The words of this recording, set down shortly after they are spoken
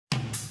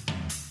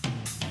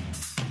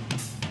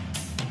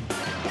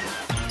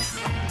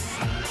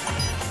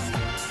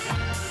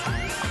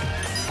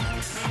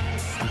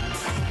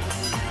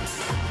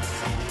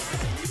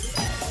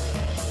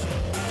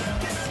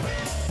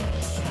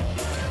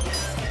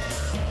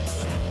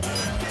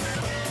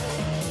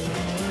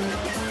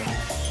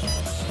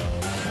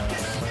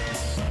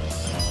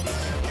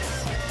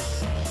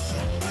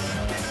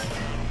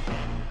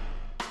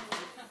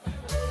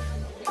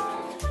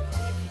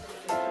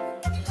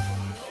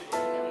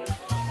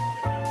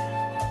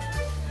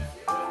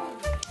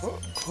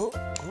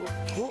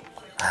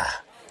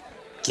Ah,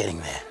 getting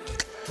there.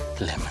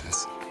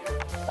 Lemons.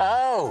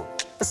 Oh,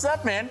 what's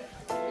up, man?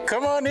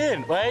 Come on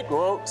in. Wait,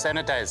 whoa,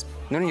 sanitize.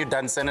 When you're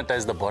done,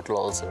 sanitize the bottle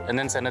also. And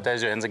then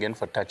sanitize your hands again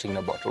for touching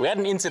the bottle. We had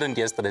an incident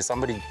yesterday.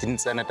 Somebody didn't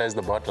sanitize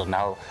the bottle.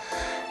 Now,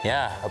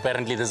 yeah,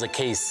 apparently there's a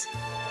case.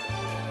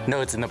 No,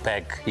 it's in the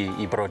pack.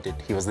 He brought it.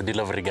 He was the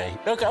delivery guy.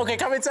 Okay,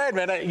 come inside,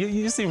 man.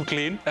 You seem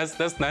clean.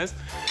 That's nice.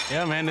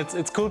 Yeah, man,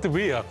 it's cool to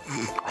be here.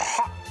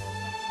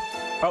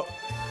 Oh,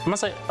 I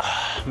must say,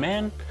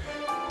 man,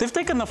 they've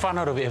taken the fun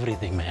out of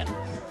everything, man.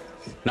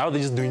 Now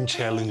they're just doing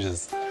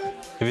challenges.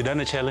 Have you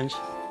done a challenge?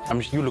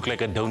 You look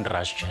like a don't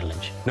rush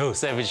challenge. No,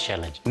 savage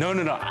challenge. No,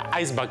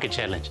 ice bucket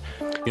challenge.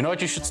 You know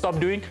what you should stop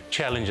doing?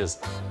 Challenges.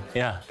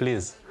 Yeah,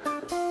 please.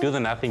 Do the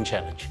nothing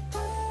challenge.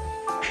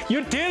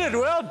 You did it,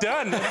 well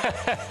done.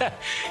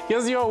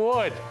 Here's your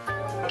award.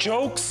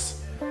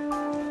 Jokes.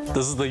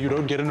 This is the you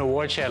don't get an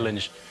award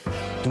challenge.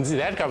 Didn't see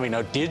that coming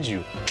out, did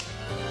you?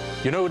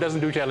 You know who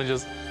doesn't do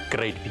challenges?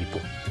 Great people.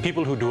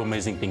 People who do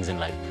amazing things in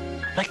life.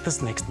 Like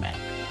this next man.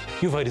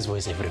 You've heard his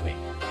voice everywhere.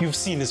 You've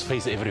seen his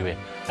face everywhere.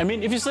 I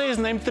mean, if you say his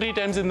name 3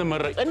 times in the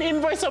mirror, an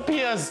invoice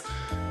appears.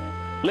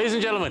 Ladies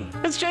and gentlemen,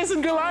 it's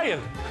Jason Goliath.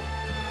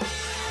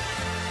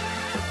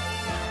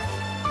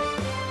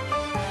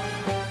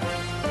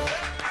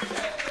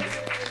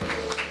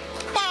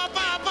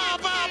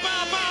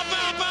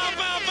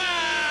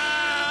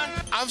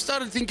 I've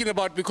started thinking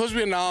about, because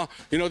we're now,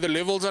 you know, the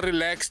levels are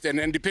relaxed,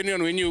 and depending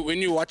on when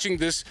you're watching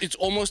this, it's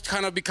almost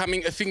kind of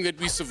becoming a thing that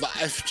we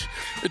survived,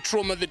 a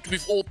trauma that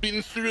we've all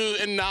been through,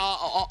 and now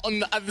are on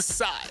the other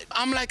side.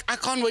 I'm like, I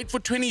can't wait for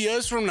 20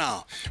 years from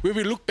now, where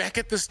we look back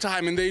at this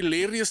time and the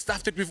hilarious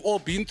stuff that we've all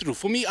been through.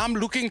 For me, I'm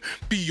looking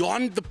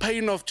beyond the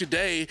pain of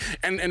today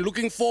and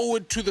looking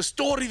forward to the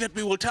story that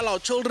we will tell our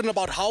children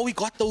about how we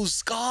got those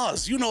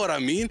scars. You know what I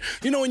mean?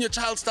 You know, when your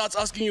child starts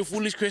asking you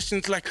foolish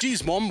questions like,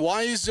 geez, Mom,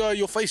 why is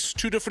your face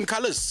two different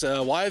colors?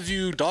 Why have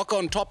you darker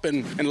on top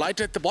and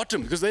lighter at the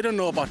bottom? Because they don't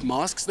know about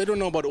masks. They don't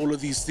know about all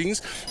of these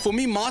things. For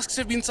me, masks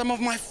have been some of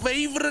my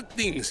favorite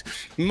things.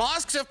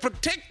 Masks have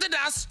protected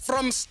us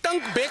from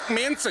stinkback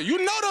mense.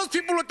 You know those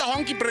people with the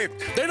honky breath.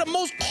 They're the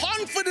most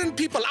confident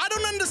people. I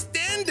don't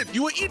understand it.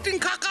 You were eating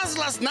kakas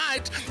last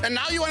night, and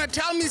now you want to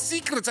tell me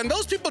secrets. And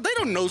those people, they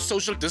don't know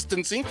social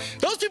distancing.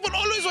 Those people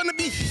always want to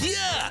be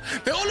here.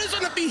 They always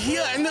want to be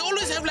here, and they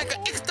always have like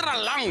an extra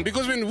lung,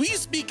 because when we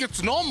speak,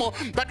 it's normal.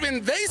 But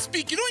when they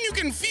speak, you know, when you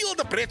can feel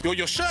the breath,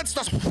 your shirt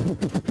starts...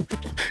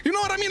 You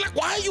know what I mean? Like,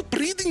 why are you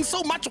breathing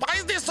so much? Why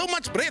is there so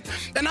much breath?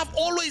 And I've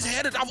always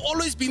had it. I've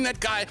always been that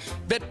guy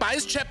that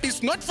buys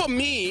chappies, not for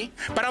me,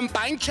 but I'm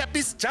buying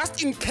chappies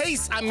just in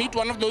case I meet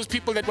one of those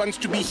people that wants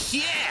to be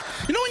here.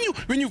 You know,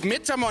 when you've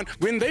met someone,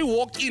 when they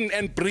walk in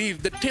and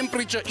breathe, the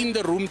temperature in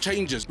the room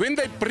changes. When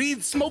they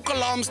breathe, smoke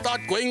alarms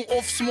start going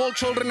off, small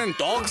children and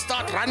dogs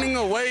start running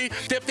away.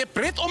 Their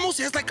breath almost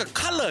has like a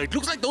color. It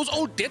looks like those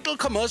old dental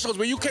commercials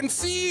where you can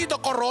see the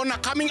corona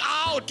coming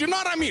out. You know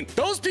what I mean?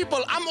 Those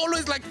people, I'm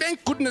always like,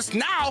 thank goodness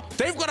now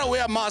they've got to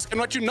wear a mask. And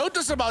what you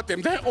notice about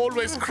them, they're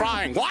always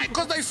crying. Why?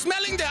 Because they're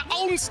smelling their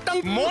own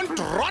stunk, mont,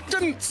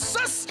 rotten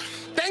sis.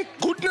 Thank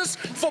goodness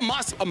for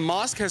masks. A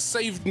mask has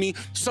saved me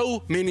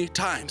so many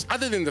times.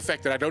 Other than the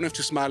fact that I don't have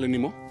to smile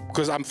anymore,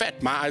 because I'm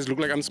fat. My eyes look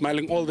like I'm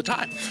smiling all the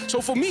time.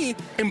 So for me,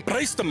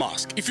 embrace the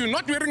mask. If you're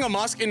not wearing a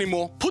mask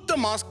anymore, put the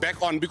mask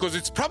back on, because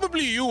it's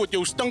probably you with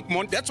your stunk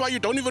mont. That's why you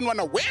don't even want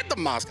to wear the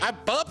mask. I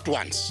burped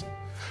once.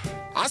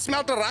 I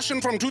smelled a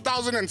Russian from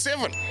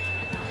 2007.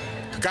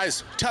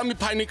 Guys, tell me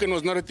Pineapple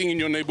was not a thing in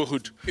your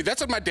neighborhood.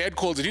 That's what my dad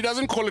calls it. He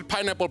doesn't call it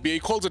pineapple beer, he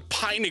calls it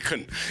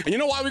Pineapple. And you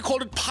know why we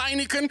called it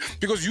Pineapple?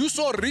 Because you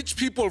saw rich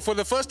people for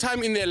the first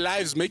time in their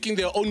lives making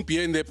their own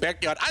beer in their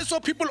backyard. I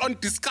saw people on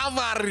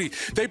Discovery.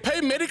 They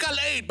pay medical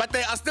aid, but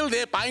they are still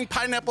there buying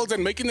pineapples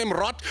and making them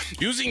rot,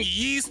 using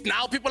yeast.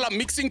 Now people are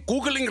mixing,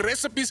 Googling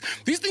recipes.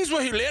 These things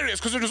were hilarious,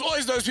 because it was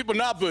always those people,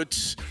 nah, but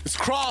it's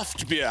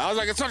craft beer. I was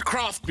like, it's not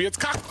craft beer, it's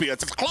cock beer.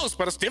 It's close,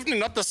 but it's definitely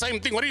not the same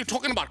thing. What are you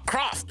talking about,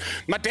 craft?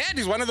 My dad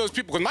is one of those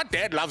people, because my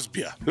dad loves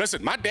beer.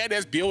 Listen, my dad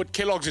has beer with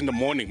Kellogg's in the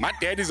morning. My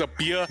dad is a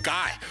beer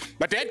guy.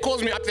 My dad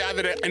calls me up the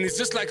other day and he's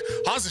just like,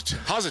 how's it?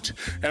 How's it?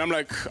 And I'm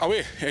like,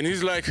 away. And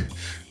he's like,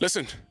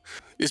 listen,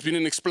 there's been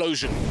an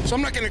explosion. So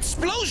I'm like, an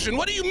explosion?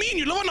 What do you mean?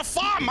 You live on a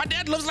farm. My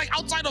dad lives like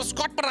outside of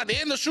Scottsboro,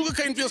 there in the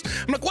sugarcane fields.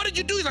 I'm like, what did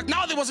you do? He's like,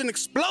 no, there was an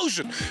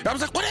explosion. And I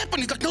was like, what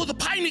happened? He's like, no, the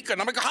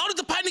Pineapple. I'm like, how did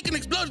the Pineapple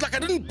explode? He's like, I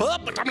didn't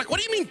burp it. I'm like, what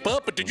do you mean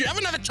burp it? Did you have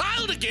another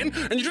child again?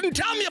 And you didn't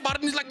tell me about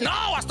it. And he's like, no,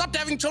 I stopped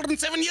having children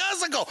 7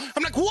 years ago.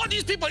 I'm like, who are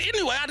these people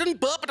anyway? I didn't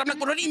burp it. I'm like,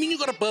 well, what do you mean you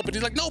gotta burp it?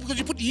 He's like, no, because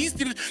you put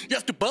yeast in it, you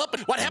have to burp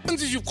it. What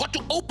happens is you've got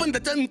to open the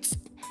thing.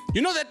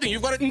 You know that thing,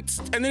 you've got it,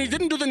 and then he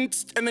didn't do the,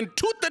 and then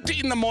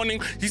 2:30 in the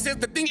morning, he says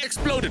the thing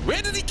exploded.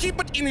 Where did he keep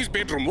it? In his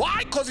bedroom.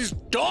 Why? Because he's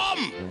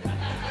dumb.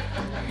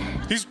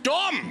 He's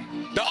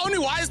dumb. The only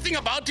wise thing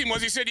about him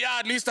was he said, yeah,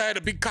 at least I had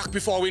a big cock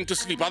before I went to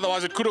sleep.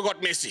 Otherwise, it could have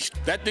got messy.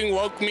 That thing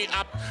woke me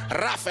up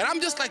rough. And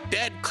I'm just like,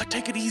 Dad,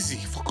 take it easy.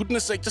 For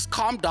goodness sake, just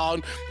calm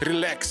down,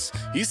 relax.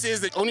 He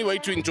says the only way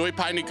to enjoy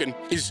Pineapple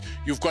is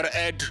you've got to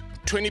add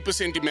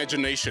 20%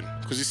 imagination.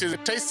 Because he says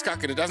it tastes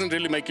cuck and it doesn't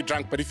really make you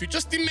drunk. But if you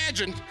just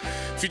imagine,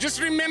 if you just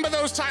remember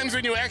those times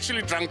when you were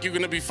actually drunk, you're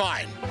going to be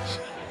fine.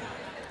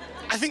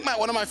 I think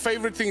one of my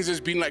favorite things has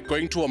been like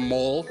going to a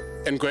mall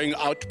and going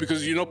out,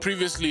 because, you know,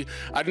 previously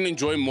I didn't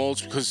enjoy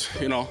malls because,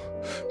 you know,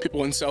 people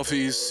want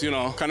selfies, you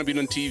know, kind of been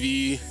on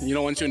TV. You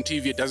know, once you're on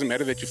TV, it doesn't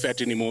matter that you're fat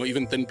anymore.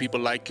 Even thin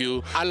people like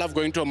you. I love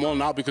going to a mall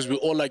now because we're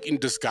all like in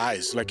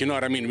disguise. Like, you know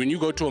what I mean? When you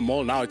go to a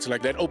mall now, it's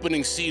like that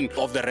opening scene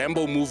of the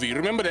Rambo movie.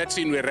 Remember that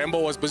scene where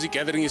Rambo was busy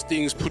gathering his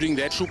things, putting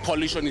that shoe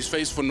polish on his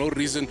face for no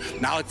reason?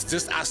 Now it's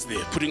just us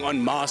there, putting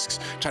on masks,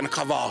 trying to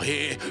cover our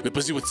hair. We're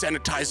busy with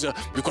sanitizer.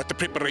 We've got the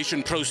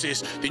preparation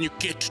process. Then you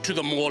get to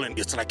the mall and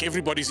it's like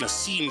everybody's in a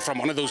scene from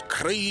one of those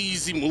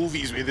crazy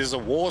movies where there's a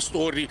war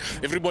story.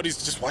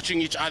 Everybody's just watching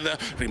each other,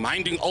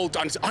 reminding old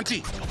aunties, auntie,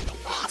 your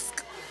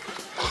mask.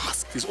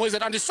 There's always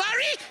that auntie,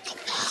 sorry, your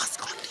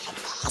mask, auntie, your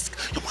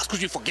mask,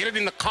 because you forget it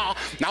in the car.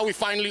 Now we're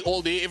finally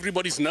all there.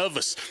 Everybody's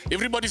nervous.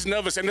 Everybody's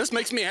nervous. And this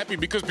makes me happy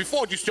because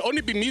before it used to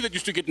only be me that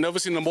used to get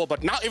nervous in the mall,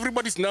 but now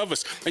everybody's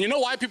nervous. And you know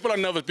why people are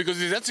nervous? Because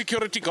there's that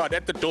security guard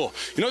at the door.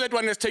 You know that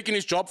one that's taking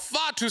his job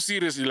far too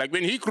seriously. Like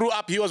when he grew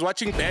up, he was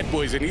watching Bad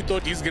Boys and he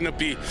thought he's gonna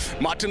be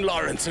Martin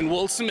Lawrence and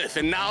Will Smith.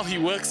 And now he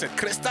works at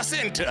Cresta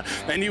Center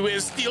and he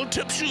wears steel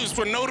tip shoes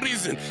for no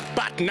reason.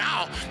 But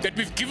now that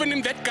we've given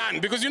him that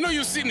gun, because you know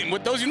you've seen him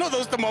with those, you know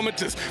those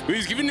thermometers, where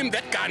he's giving him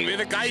that gun, where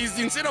the guy is,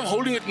 instead of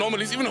holding it normal,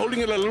 he's even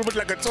holding it a little bit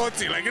like a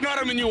tsotsi. Like, you know what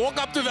I mean? You walk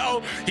up to the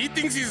O, he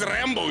thinks he's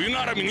Rambo, you know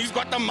what I mean? He's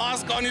got the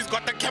mask on, he's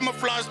got the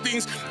camouflage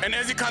things, and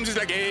as he comes, he's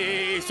like,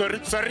 hey, sorry,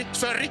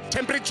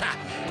 temperature,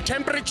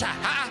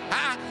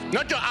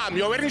 not your arm,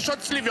 you're wearing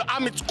short sleeve, your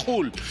arm, it's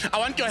cool. I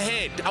want your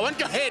head,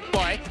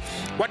 boy.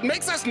 What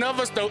makes us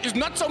nervous, though, is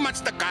not so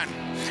much the gun.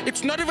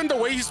 It's not even the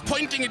way he's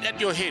pointing it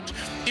at your head.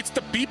 It's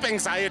the beep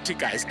anxiety,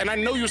 guys. And I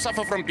know you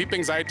suffer from beep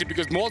anxiety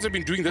because malls have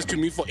been doing this to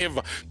me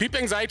forever. Beep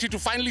anxiety to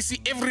finally see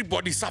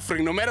everybody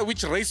suffering, no matter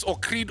which race or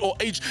creed or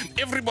age,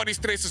 everybody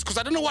stresses. Because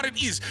I don't know what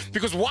it is.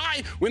 Because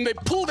why? When they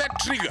pull that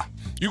trigger,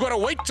 you gotta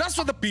wait just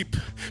for the beep.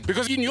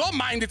 Because in your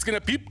mind, it's gonna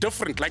beep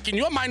different. Like in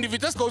your mind, if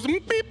it just goes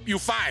beep, you're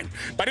fine.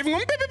 But if it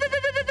goes beep, beep, beep,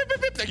 beep, beep,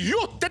 beep, beep, beep,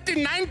 you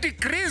 39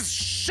 degrees,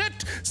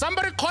 shit.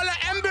 Somebody call an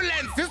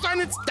ambulance. This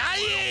one is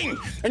dying.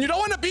 And you don't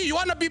wanna be, you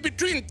wanna be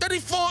between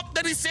 34,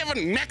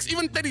 37, max,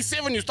 even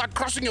 37, you start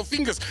crossing your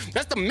fingers.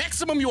 That's the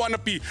maximum you wanna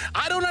be.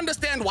 I don't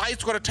understand why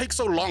it's gonna take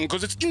so long,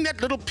 because it's in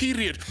that little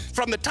period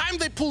from the time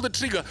they pull the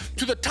trigger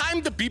to the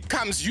time the beep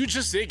comes, you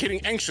just there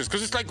getting anxious,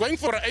 because it's like going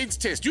for an AIDS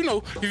test. You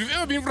know, if you've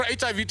ever been for an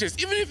HIV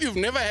test, even if you've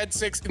never had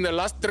sex in the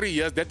last 3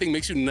 years, that thing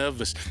makes you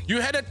nervous.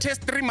 You had a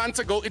test 3 months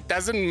ago, it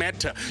doesn't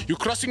matter. You're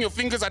crossing your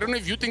fingers. I don't know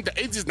if you think the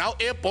AIDS is now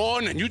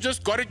airborne and you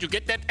just got it, you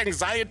get that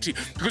anxiety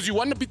because you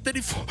want to be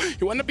 34,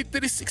 you want to be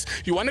 36,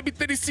 you want to be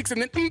 36,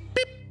 and then beep.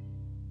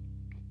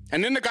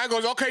 And then the guy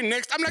goes, okay,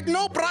 next. I'm like,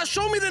 no, bruh,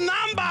 show me the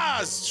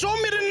numbers. Show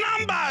me the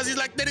numbers. He's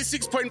like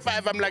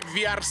 36.5. I'm like,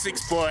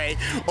 VR6, boy.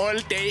 All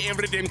day,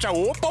 every day.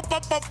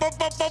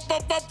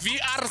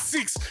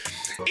 VR6.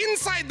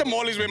 Inside the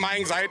mall is where my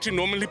anxiety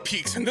normally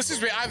peaks. And this is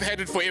where I've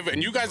had it forever.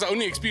 And you guys are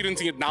only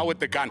experiencing it now with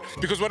the gun.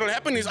 Because what will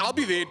happen is I'll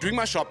be there doing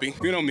my shopping.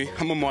 You know me,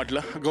 I'm a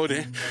modeler. I go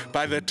there,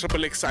 buy the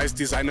XXX size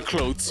designer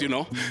clothes, you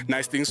know.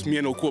 Nice things, me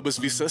and Okwobus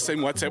Visa, same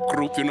WhatsApp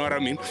group, you know what I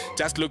mean?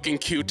 Just looking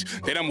cute.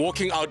 Then I'm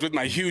walking out with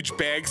my huge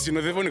bags. You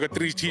know, they've only got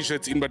 3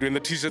 t-shirts in, but when the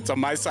t-shirts are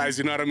my size,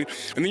 you know what I mean?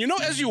 And then, you know,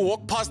 as you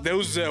walk past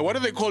those, what do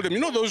they call them? You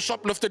know, those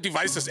shoplifter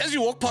devices. As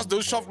you walk past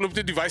those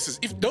shoplifter devices,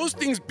 if those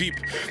things beep,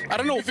 I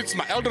don't know if it's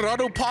my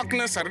Eldorado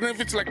Parkness, I don't know if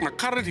it's like my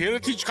current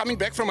heritage coming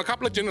back from a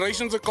couple of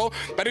generations ago,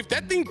 but if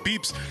that thing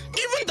beeps,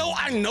 even though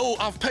I know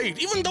I've paid,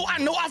 even though I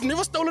know I've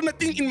never stolen a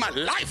thing in my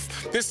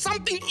life, there's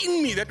something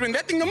in me that when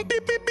that thing beep,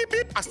 beep, beep,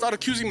 beep, I start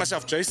accusing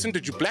myself, Jason,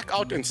 did you black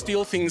out and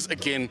steal things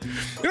again?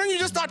 You know, you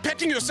just start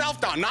patting yourself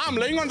down. Now I'm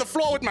laying on the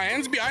floor with my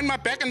hands behind my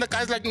back and the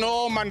guy's like,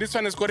 no, man, this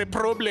one has got a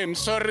problem.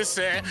 Sorry,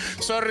 sir.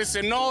 Sorry,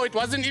 sir. No, it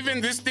wasn't even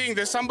this thing.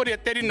 There's somebody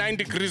at 39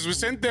 degrees. We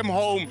sent them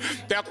home.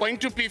 They're going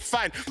to be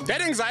fine.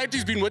 That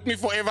anxiety's been with me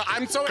forever.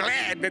 I'm so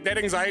glad that that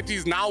anxiety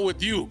is now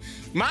with you.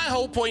 My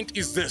whole point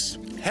is this.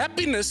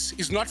 Happiness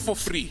is not for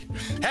free.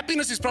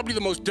 Happiness is probably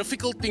the most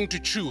difficult thing to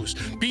choose.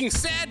 Being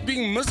sad,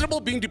 being miserable,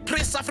 being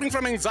depressed, suffering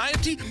from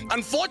anxiety,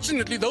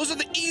 unfortunately, those are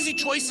the easy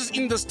choices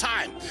in this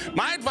time.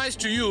 My advice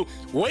to you,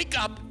 wake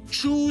up,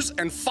 choose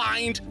and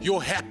find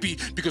your happy,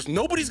 because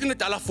nobody's gonna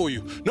dollar for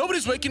you.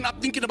 Nobody's waking up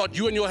thinking about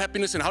you and your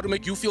happiness and how to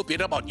make you feel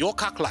better about your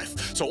cuck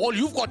life. So all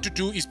you've got to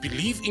do is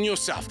believe in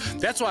yourself.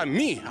 That's why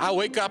I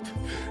wake up,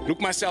 look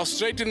myself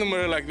straight in the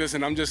mirror like this,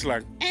 and I'm just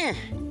like,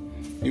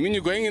 you mean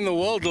you're going in the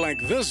world like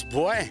this,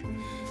 boy?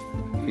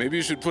 Maybe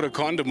you should put a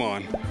condom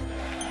on.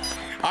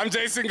 I'm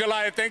Jason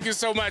Goliath. Thank you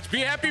so much.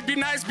 Be happy, be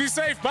nice, be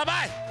safe.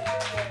 Bye-bye.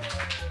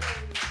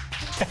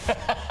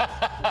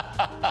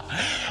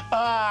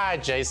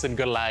 Jason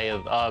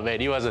Goliath. Oh man,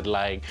 he wasn't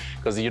lying.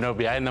 Because you know,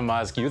 behind the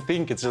mask, you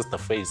think it's just a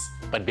face,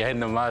 but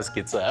behind the mask,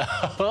 it's a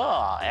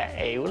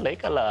hey,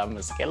 I'm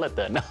a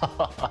skeleton.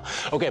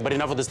 Okay, but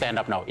enough of the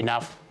stand-up now.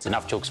 Enough. It's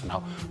enough jokes for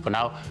now. For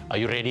now, are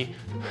you ready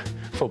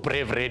for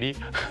Prev Reddy?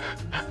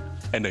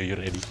 I know you're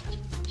ready.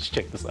 Just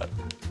check this out.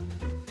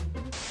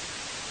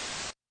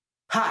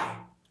 Hi,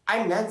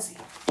 I'm Nancy,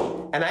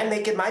 and I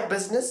make it my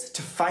business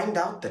to find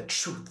out the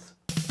truth.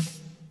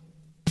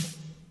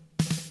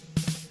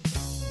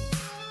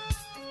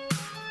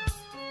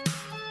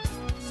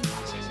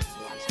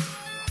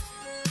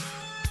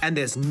 And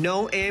there's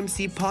no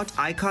AMC pot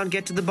I can't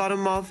get to the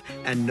bottom of,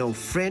 and no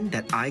friend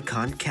that I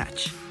can't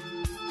catch.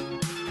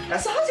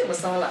 So how's your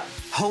masala?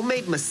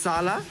 Homemade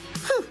masala?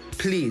 Huh,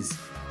 please.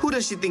 Who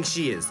does she think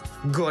she is?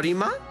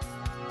 Gorima?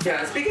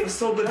 Yeah, speaking of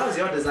so good, how's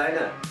your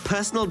designer?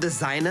 Personal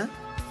designer?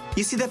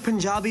 You see that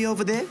Punjabi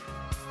over there?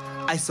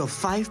 I saw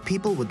 5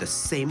 people with the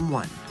same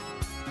one.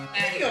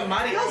 Speaking of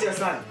money, how's your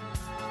son?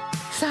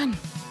 Son,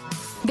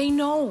 they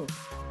know.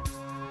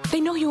 They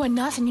know you're a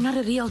nurse and you're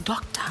not a real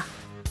doctor.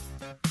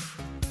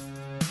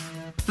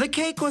 The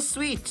cake was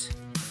sweet,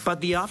 but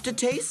the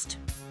aftertaste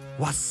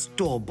was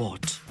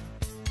store-bought.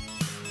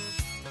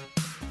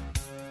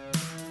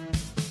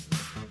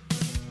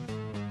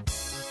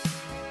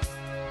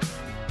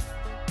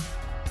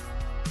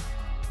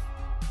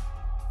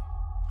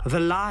 The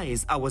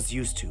lies I was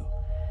used to,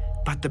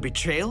 but the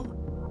betrayal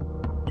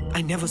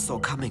I never saw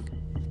coming.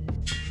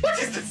 What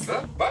is this?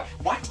 Huh? What?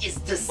 What is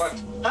this? What?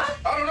 Huh?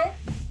 I don't know.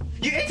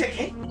 You ate a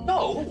cake?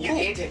 No. You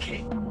ate a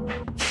cake.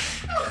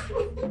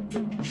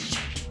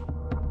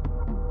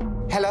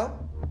 Hello?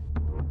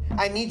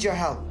 I need your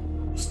help.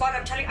 Spot,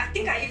 I'm telling you, I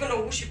think I even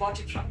know who she bought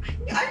it from.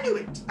 I knew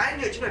it. I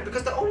knew it, you know,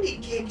 because the only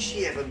cake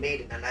she ever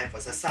made in her life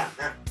was her son,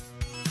 huh?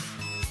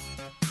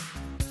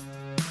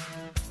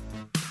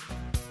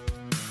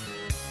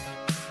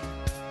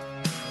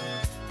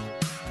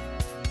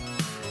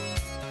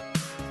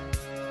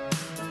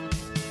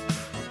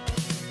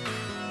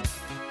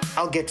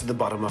 I'll get to the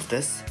bottom of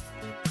this.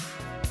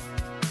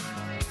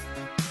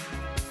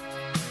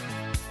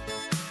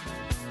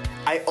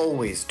 I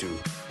always do.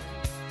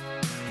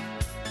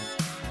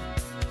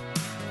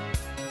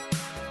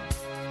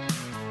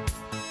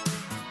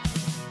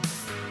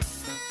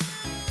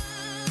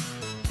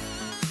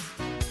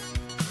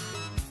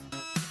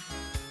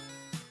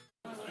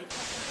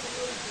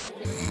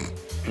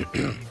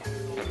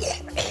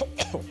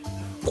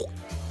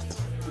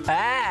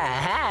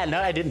 No,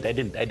 I didn't.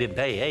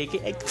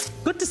 Hey,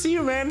 good to see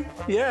you, man.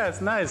 Yeah,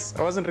 it's nice.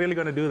 I wasn't really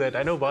gonna do that.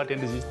 I know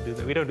bartenders used to do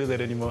that. We don't do that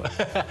anymore.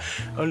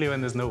 Only when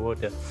there's no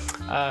water.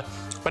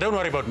 But don't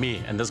worry about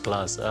me and this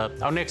class.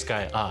 Our next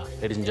guy,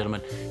 ladies and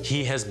gentlemen,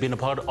 he has been a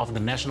part of the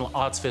National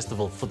Arts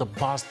Festival for the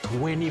past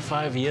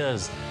 25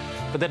 years.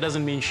 But that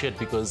doesn't mean shit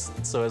because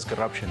so is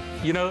corruption.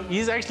 You know,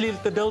 he's actually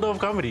the dildo of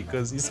comedy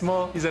because he's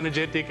small, he's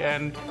energetic,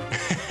 and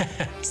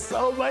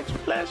so much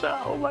pleasure.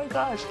 Oh my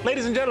gosh.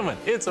 Ladies and gentlemen,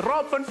 it's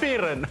Rob van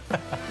Vuuren.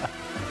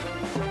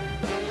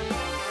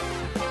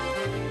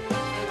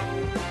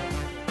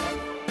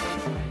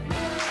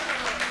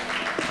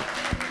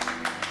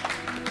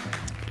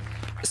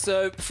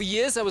 So for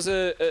years I was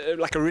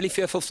like a really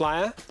fearful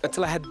flyer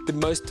until I had the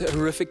most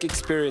horrific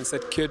experience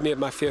that cured me of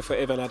my fear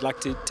forever, and I'd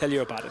like to tell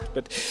you about it.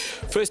 But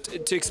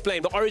first, to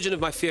explain, the origin of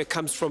my fear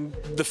comes from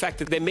the fact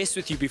that they mess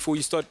with you before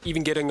you start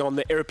even getting on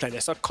the airplane. They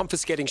start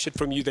confiscating shit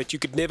from you that you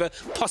could never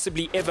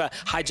possibly ever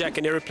hijack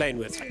an airplane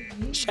with.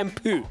 Like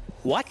shampoo.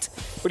 What?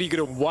 What, are you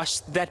going to wash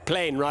that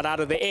plane right out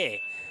of the air?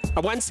 I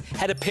once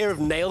had a pair of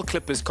nail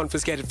clippers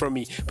confiscated from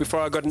me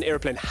before I got an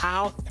airplane.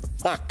 How the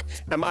fuck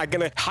am I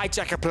gonna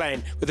hijack a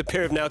plane with a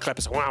pair of nail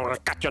clippers? Wow, I'm gonna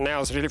cut your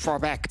nails really far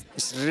back.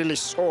 It's really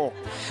sore.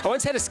 I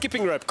once had a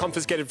skipping rope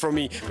confiscated from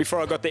me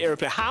before I got the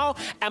airplane. How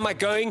am I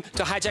going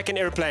to hijack an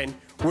airplane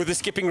with a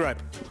skipping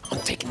rope? I'm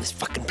taking this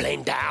fucking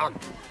plane down.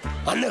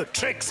 I know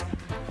tricks.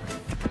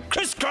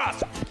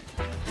 Crisscross.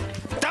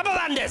 Double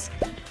unders.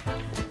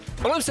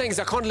 All I'm saying is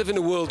I can't live in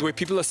a world where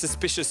people are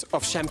suspicious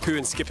of shampoo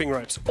and skipping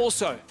ropes.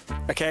 Also,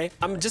 okay,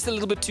 I'm just a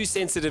little bit too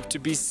sensitive to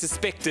be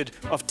suspected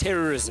of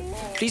terrorism.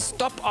 Please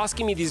stop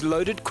asking me these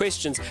loaded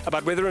questions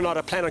about whether or not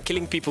I plan on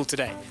killing people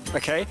today,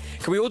 okay?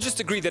 Can we all just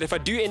agree that if I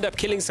do end up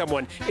killing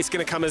someone, it's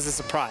gonna come as a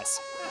surprise,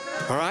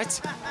 all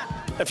right?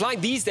 And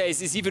flying these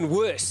days is even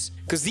worse,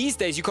 because these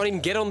days you can't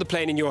even get on the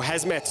plane in your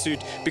hazmat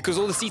suit because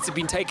all the seats have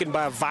been taken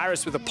by a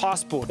virus with a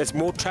passport that's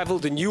more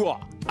traveled than you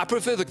are. I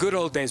prefer the good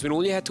old days when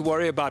all you had to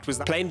worry about was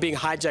the plane being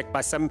hijacked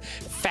by some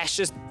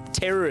fascist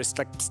terrorist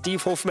like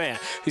Steve Hofmeyr,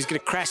 who's going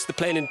to crash the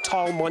plane in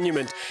Tal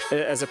Monument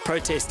as a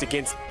protest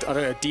against, I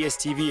don't know,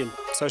 DSTV and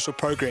social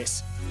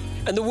progress.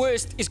 And the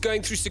worst is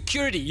going through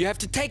security. You have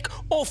to take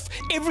off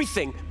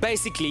everything,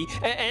 basically,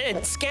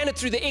 and scan it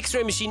through the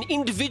X-ray machine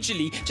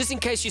individually, just in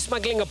case you're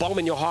smuggling a bomb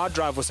in your hard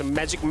drive or some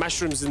magic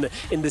mushrooms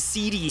in the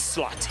CD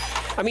slot.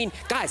 I mean,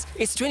 guys,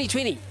 it's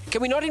 2020.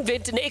 Can we not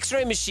invent an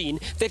X-ray machine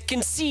that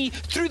can see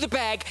through the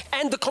bag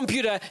and the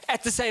computer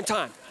at the same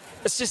time?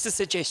 It's just a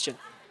suggestion.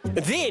 And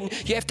then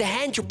you have to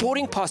hand your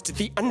boarding pass to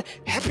the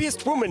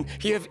unhappiest woman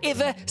you have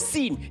ever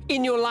seen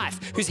in your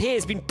life, whose hair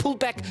has been pulled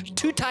back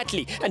too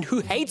tightly and who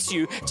hates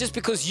you just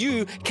because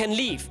you can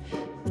leave.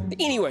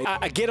 Anyway,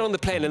 I get on the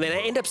plane and then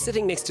I end up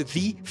sitting next to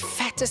the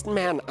fattest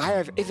man I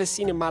have ever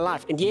seen in my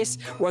life. And yes,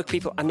 woke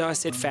people, I know I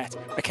said fat,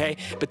 okay?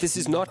 But this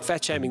is not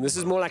fat shaming. This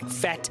is more like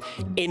fat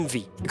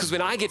envy. Because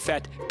when I get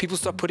fat, people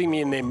start putting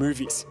me in their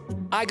movies.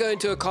 I go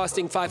into a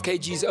casting 5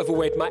 kgs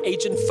overweight. My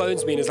agent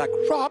phones me and is like,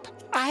 Rob,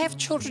 I have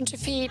children to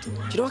feed. Do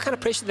you know what kind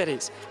of pressure that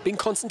is? Being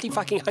constantly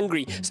fucking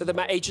hungry so that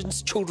my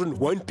agent's children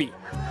won't be.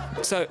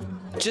 So,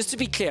 just to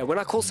be clear, when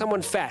I call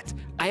someone fat,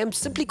 I am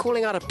simply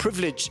calling out a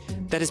privilege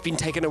that has been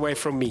taken away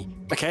from me,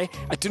 okay?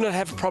 I do not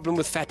have a problem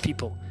with fat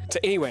people. So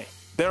anyway,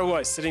 there I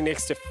was, sitting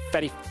next to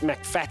Fatty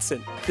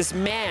McFatson, this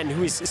man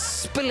who is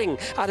spilling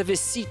out of his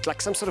seat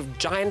like some sort of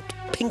giant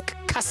pink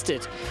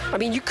custard. I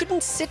mean, you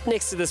couldn't sit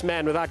next to this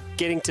man without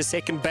getting to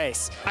second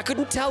base. I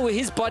couldn't tell where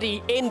his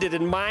body ended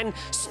and mine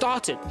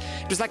started.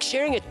 It was like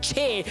sharing a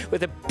chair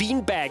with a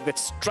beanbag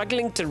that's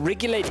struggling to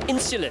regulate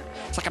insulin.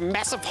 It's like a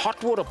massive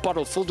hot water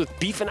bottle filled with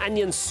beef and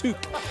onion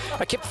soup.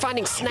 I kept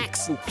finding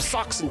snacks and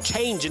socks and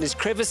change in his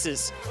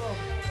crevices.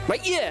 My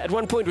ear at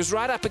one point was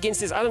right up against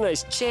his, I don't know,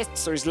 his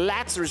chest or his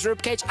lats or his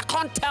ribcage. I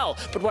can't tell,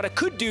 but what I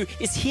could do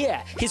is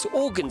hear his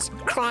organs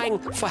crying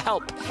for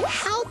help.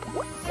 Help!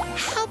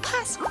 Help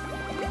us!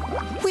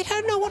 We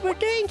don't know what we're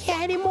doing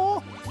here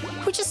anymore.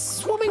 We're just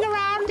swimming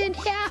around in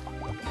here.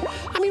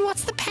 I mean,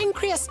 what's the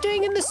pancreas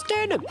doing in the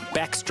sternum?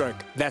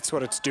 Backstroke, that's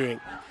what it's doing.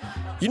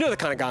 You know the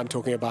kind of guy I'm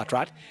talking about,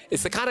 right?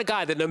 It's the kind of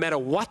guy that no matter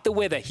what the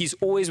weather, he's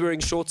always wearing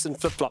shorts and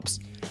flip-flops.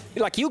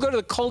 Like, he'll go to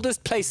the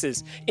coldest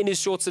places in his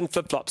shorts and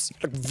flip-flops.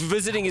 Like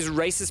visiting his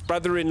racist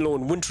brother-in-law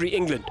in wintry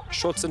England,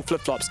 shorts and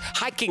flip-flops.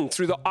 Hiking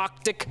through the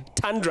Arctic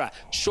tundra,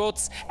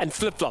 shorts and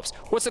flip-flops.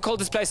 What's the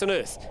coldest place on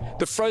Earth?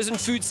 The frozen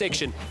food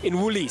section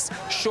in Woolies,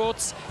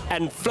 shorts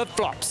and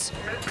flip-flops.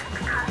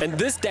 And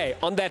this day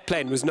on that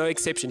plane was no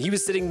exception. He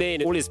was sitting there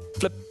in all his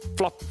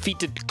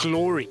flip-flop-feeted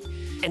glory.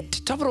 And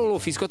to top it all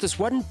off, he's got this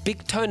one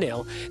big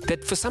toenail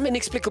that for some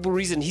inexplicable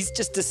reason, he's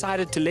just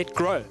decided to let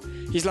grow.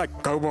 He's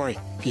like, go boy,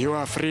 you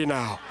are free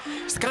now.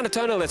 It's the kind of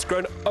toenail that's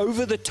grown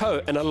over the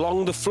toe and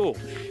along the floor.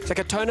 It's like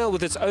a toenail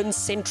with its own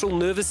central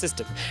nervous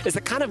system. It's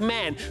the kind of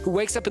man who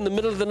wakes up in the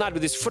middle of the night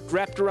with his foot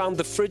wrapped around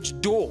the fridge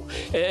door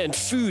and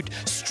food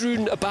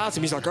strewn about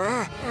him. He's like,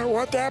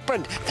 what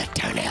happened? The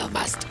toenail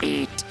must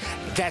eat.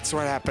 That's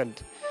what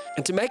happened.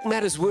 And to make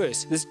matters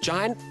worse, this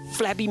giant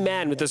flabby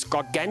man with this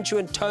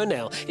gargantuan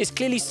toenail is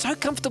clearly so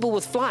comfortable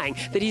with flying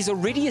that he's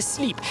already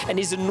asleep and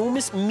his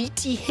enormous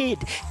meaty head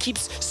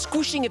keeps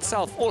squishing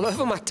itself all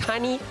over my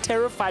tiny,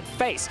 terrified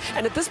face.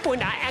 And at this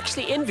point, I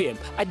actually envy him.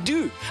 I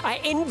do.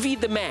 I envy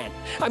the man.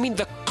 I mean,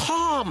 the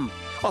calm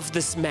of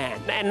this man.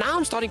 And now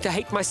I'm starting to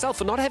hate myself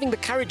for not having the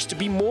courage to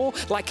be more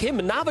like him.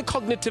 And now the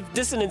cognitive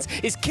dissonance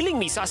is killing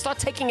me, so I start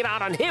taking it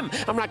out on him.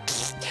 I'm like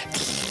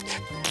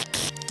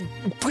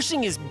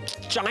pushing his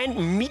giant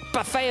meat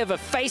buffet of a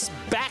face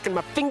back, and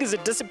my fingers are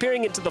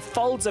disappearing into the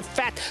folds of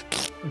fat.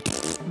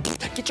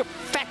 Get your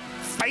fat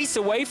face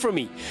away from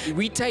me.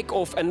 We take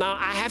off, and now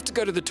I have to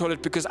go to the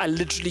toilet because I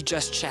literally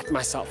just shat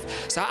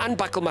myself. So I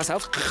unbuckle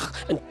myself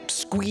and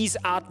squeeze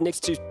out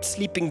next to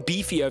sleeping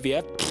Beefy over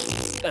here,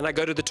 and I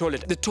go to the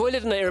toilet. The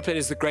toilet in the airplane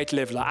is the great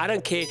leveler. I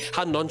don't care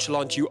how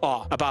nonchalant you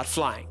are about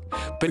flying.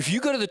 But if you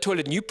go to the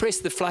toilet and you press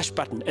the flush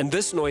button and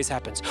this noise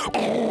happens,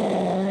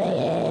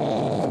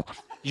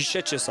 you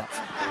shit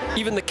yourself.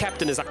 Even the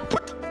captain is like,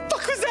 what the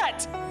fuck was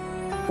that?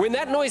 When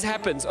that noise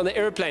happens on the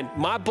airplane,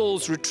 my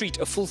balls retreat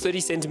a full 30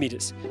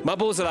 centimeters. My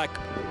balls are like,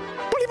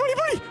 Polly, Polly,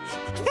 Polly,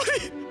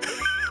 Polly.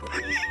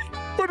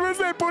 What was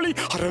that, Polly?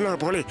 I don't know,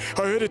 Polly.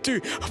 I heard it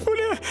too. Polly,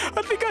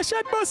 I think I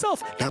shat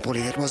myself. No, Polly,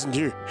 that wasn't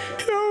you.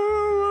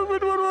 Oh,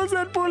 but what was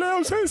that, Polly?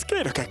 I'm so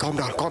scared. Okay, calm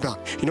down, calm down.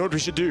 You know what we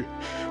should do?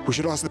 We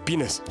should ask the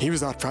penis. He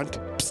was out front.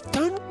 Psst,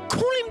 don't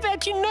call him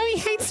that. You know he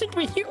hates it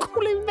when you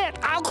call him that.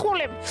 I'll call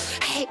him.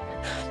 Hey,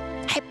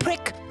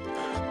 prick.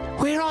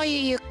 Where are you,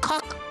 you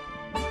cock?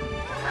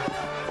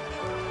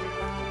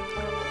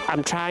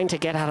 I'm trying to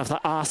get out of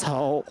the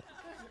asshole.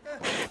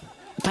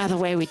 By the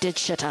way, we did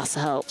shit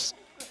ourselves.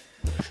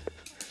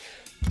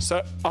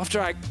 So after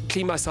I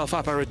clean myself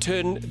up, I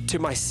return to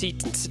my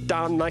seat and sit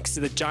down next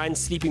to the giant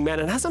sleeping man.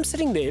 And as I'm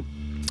sitting there,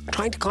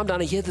 trying to calm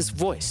down, I hear this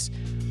voice.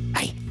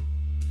 Hey,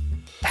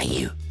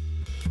 you.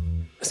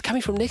 It's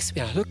coming from next to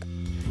me. I look.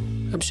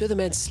 I'm sure the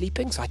man's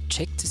sleeping, so I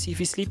check to see if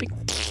he's sleeping.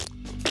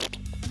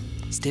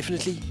 He's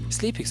definitely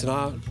sleeping, so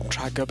now I'll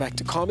try to go back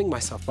to calming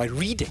myself by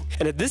reading.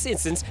 And at this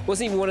instance, it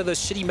wasn't even one of those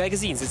shitty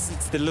magazines.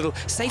 It's the little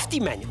safety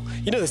manual.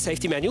 You know the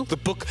safety manual? The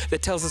book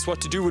that tells us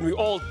what to do when we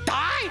all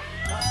die?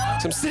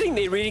 So I'm sitting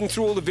there reading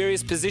through all the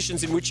various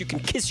positions in which you can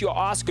kiss your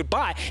ass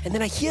goodbye, and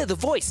then I hear the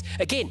voice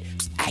again.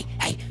 Hey,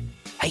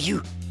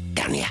 you,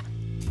 down here.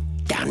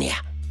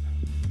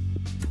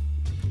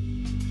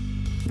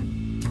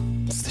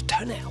 It's the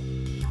toenail.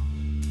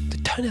 The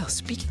toenail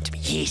speaking to me.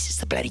 Yes, it's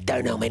the bloody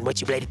toenail, man. What's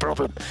your bloody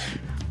problem?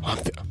 I'm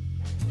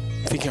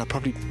thinking I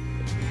probably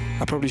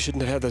I probably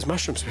shouldn't have had those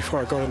mushrooms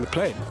before I got on the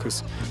plane,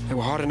 because they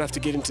were hard enough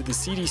to get into the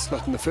CD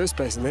slot in the first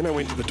place, and then I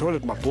went to the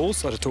toilet, my balls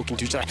started talking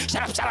to each other.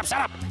 Shut up, shut up, shut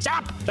up, shut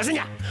up! Listen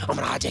here! I'm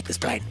gonna hijack this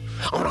plane.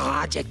 I'm gonna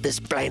hijack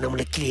this plane. I'm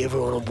gonna kill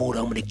everyone on board.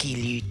 I'm gonna kill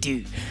you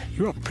too.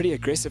 You are pretty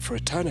aggressive for a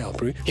toenail,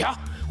 bro. Yeah?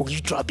 Well, you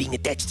try being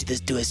attached to this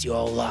doers your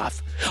whole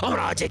life. I'm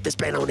gonna hijack this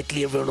plane. I'm gonna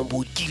kill everyone on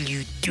board. Kill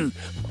you too.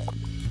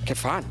 Okay,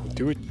 fine.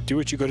 Do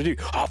what you gotta do.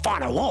 Oh,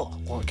 fine, I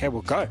will. Well, okay,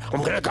 we'll go.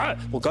 I'm gonna go.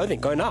 We'll go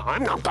then. Go now.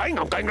 I'm going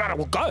right.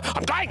 We'll go.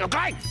 I'm going.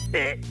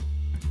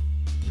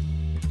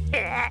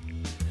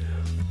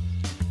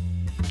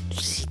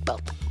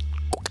 Seatbelt.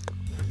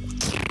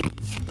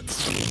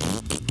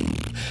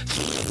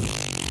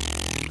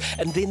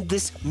 And then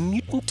this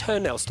mutant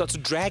toenail starts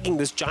dragging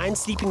this giant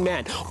sleeping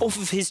man off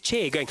of his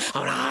chair, going,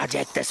 I'm gonna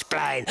hijack this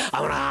plane.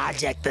 I'm gonna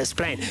hijack this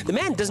plane. The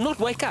man does not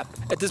wake up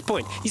at this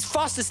point. He's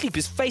fast asleep.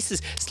 His face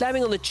is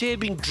slamming on the chair,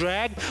 being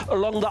dragged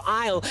along the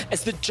aisle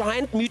as the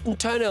giant mutant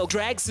toenail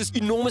drags this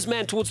enormous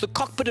man towards the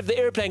cockpit of the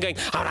airplane, going,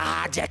 I'm gonna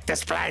hijack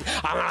this plane.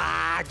 I'm gonna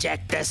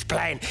hijack this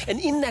plane. And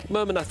in that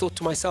moment, I thought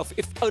to myself,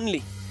 if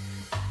only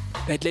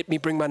they'd let me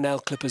bring my nail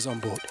clippers on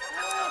board.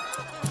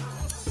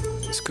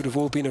 This could have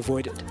all been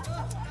avoided.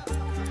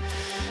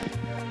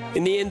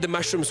 In the end, the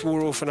mushrooms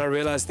wore off and I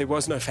realized there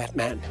was no fat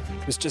man.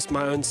 It was just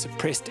my own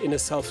suppressed inner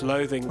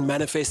self-loathing,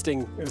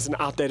 manifesting as an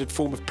outdated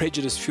form of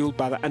prejudice fueled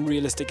by the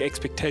unrealistic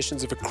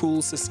expectations of a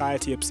cruel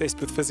society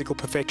obsessed with physical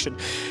perfection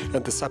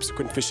and the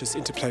subsequent vicious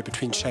interplay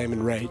between shame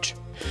and rage.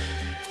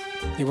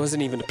 There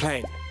wasn't even a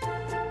plane.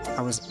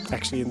 I was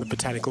actually in the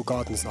botanical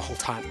gardens the whole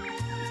time.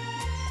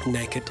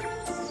 Naked,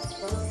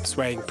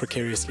 swaying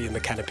precariously in the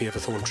canopy of a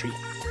thorn tree.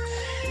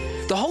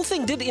 The whole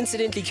thing did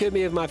incidentally cure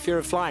me of my fear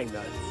of flying,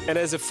 though. And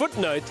as a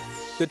footnote,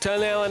 the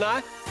toenail and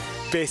I,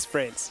 best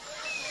friends.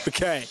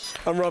 Okay,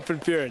 I'm Rob from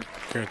Vuuren.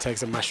 Gonna take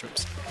some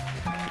mushrooms.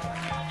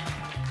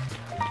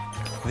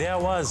 There I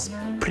was,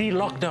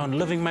 pre-lockdown,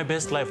 living my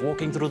best life,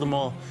 walking through the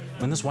mall.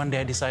 When this one day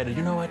I decided,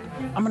 you know what?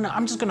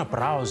 I'm just gonna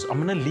browse. I'm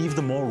gonna leave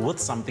the mall with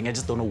something. I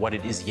just don't know what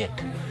it is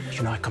yet.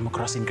 You know, I come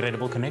across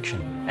Incredible Connection.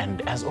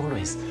 And as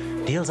always,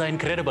 deals are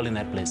incredible in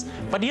that place.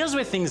 But here's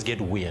where things get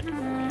weird.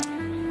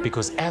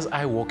 Because as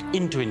I walk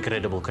into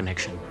Incredible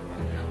Connection,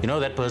 you know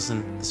that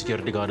person, the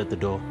security guard at the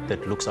door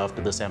that looks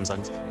after the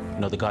Samsungs?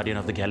 You know, the Guardian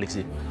of the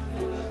Galaxy?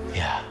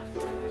 Yeah,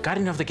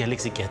 Guardian of the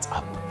Galaxy gets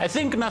up. I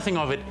think nothing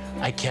of it.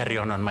 I carry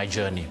on my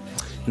journey.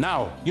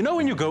 Now, you know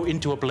when you go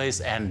into a place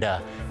and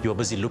you're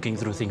busy looking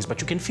through things, but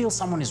you can feel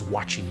someone is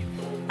watching you.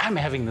 I'm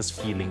having this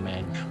feeling,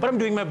 man. But I'm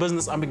doing my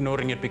business. I'm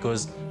ignoring it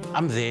because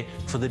I'm there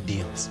for the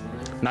deals.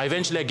 Now,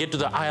 eventually I get to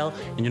the aisle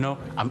and, you know,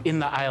 I'm in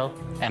the aisle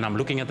and I'm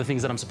looking at the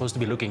things that I'm supposed to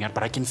be looking at,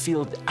 but I can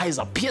feel the eyes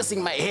are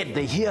piercing my head.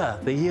 They're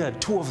here,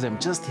 two of them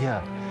just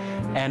here.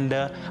 And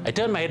I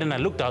turn my head and I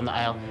look down the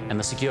aisle and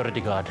the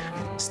security guard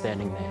is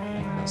standing there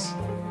like this.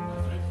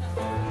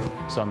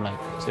 So I'm like,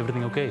 is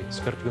everything okay?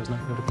 Security goes, no,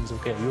 everything's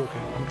okay. Are you okay?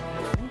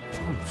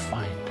 I'm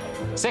fine.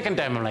 Second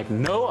time, I'm like,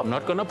 no, I'm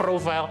not gonna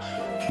profile.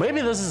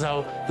 Maybe this is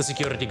how the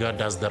security guard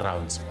does the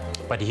rounds.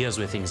 But here's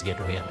where things get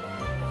weird.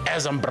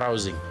 As I'm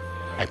browsing,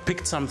 I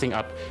picked something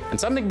up and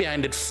something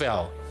behind it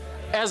fell.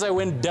 As I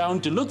went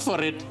down to look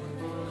for it,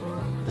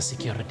 the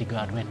security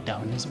guard went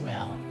down as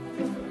well.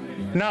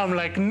 Now I'm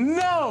like,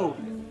 no,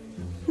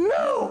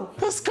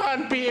 this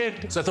can't be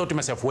it. So I thought to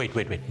myself, wait.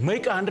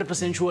 Make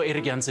 100% sure,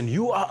 Eric Jansen,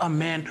 you are a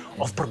man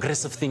of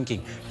progressive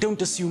thinking.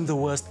 Don't assume the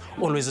worst,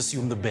 always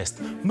assume the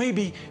best.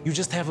 Maybe you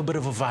just have a bit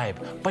of a vibe,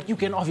 but you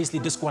can obviously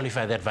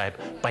disqualify that vibe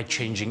by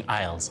changing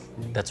aisles.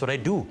 That's what I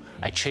do.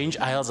 I change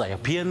aisles, I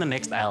appear in the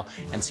next aisle,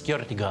 and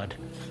security guard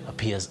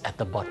appears at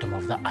the bottom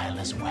of the aisle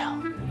as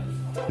well.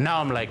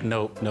 Now I'm like,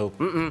 no,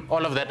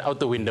 all of that out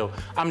the window.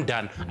 I'm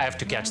done. I have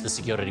to catch the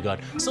security guard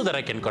so that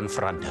I can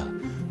confront her.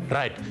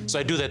 Right, so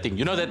I do that thing.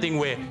 You know that thing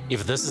where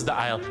if this is the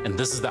aisle and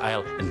this is the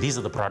aisle and these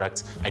are the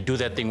products, I do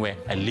that thing where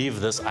I leave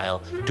this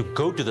aisle to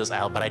go to this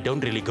aisle, but I don't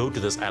really go to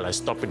this aisle. I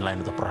stop in line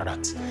with the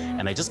products.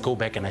 And I just go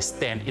back and I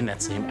stand in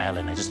that same aisle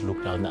and I just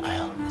look down the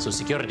aisle. So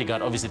security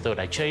guard obviously thought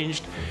I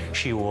changed.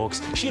 She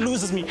walks, she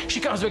loses me. She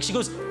comes back, she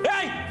goes,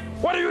 hey,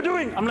 what are you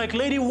doing? I'm like,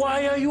 lady,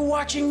 why are you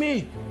watching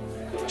me?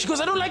 She goes,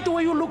 I don't like the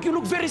way you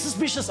look very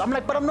suspicious. I'm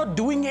like, but I'm not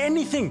doing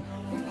anything.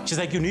 She's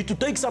like, you need to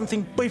take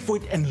something, pay for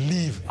it, and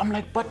leave. I'm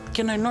like, but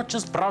can I not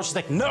just browse? She's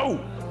like, no,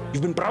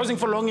 you've been browsing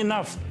for long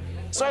enough.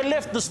 So I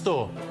left the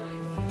store.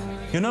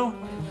 You know,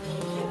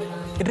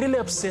 it really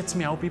upsets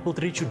me how people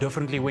treat you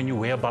differently when you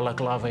wear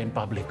balaclava in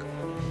public.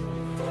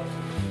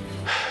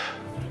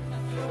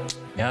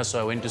 Yeah, so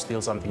I went to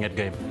steal something at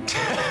game.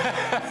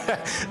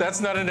 That's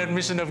not an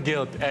admission of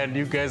guilt, and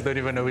you guys don't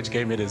even know which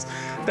game it is.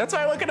 That's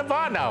why I work at a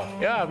bar now.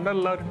 Yeah, I'm not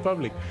allowed in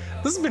public.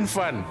 This has been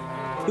fun.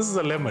 This is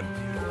a lemon.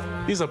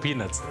 These are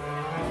peanuts.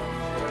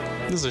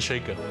 This is a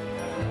shaker.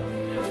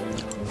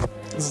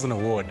 This is an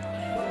award.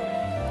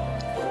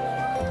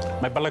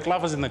 My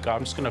balaclava's in the car.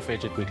 I'm just gonna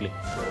fetch it quickly.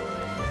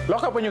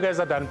 Lock up when you guys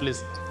are done,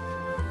 please.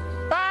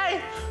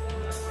 Bye!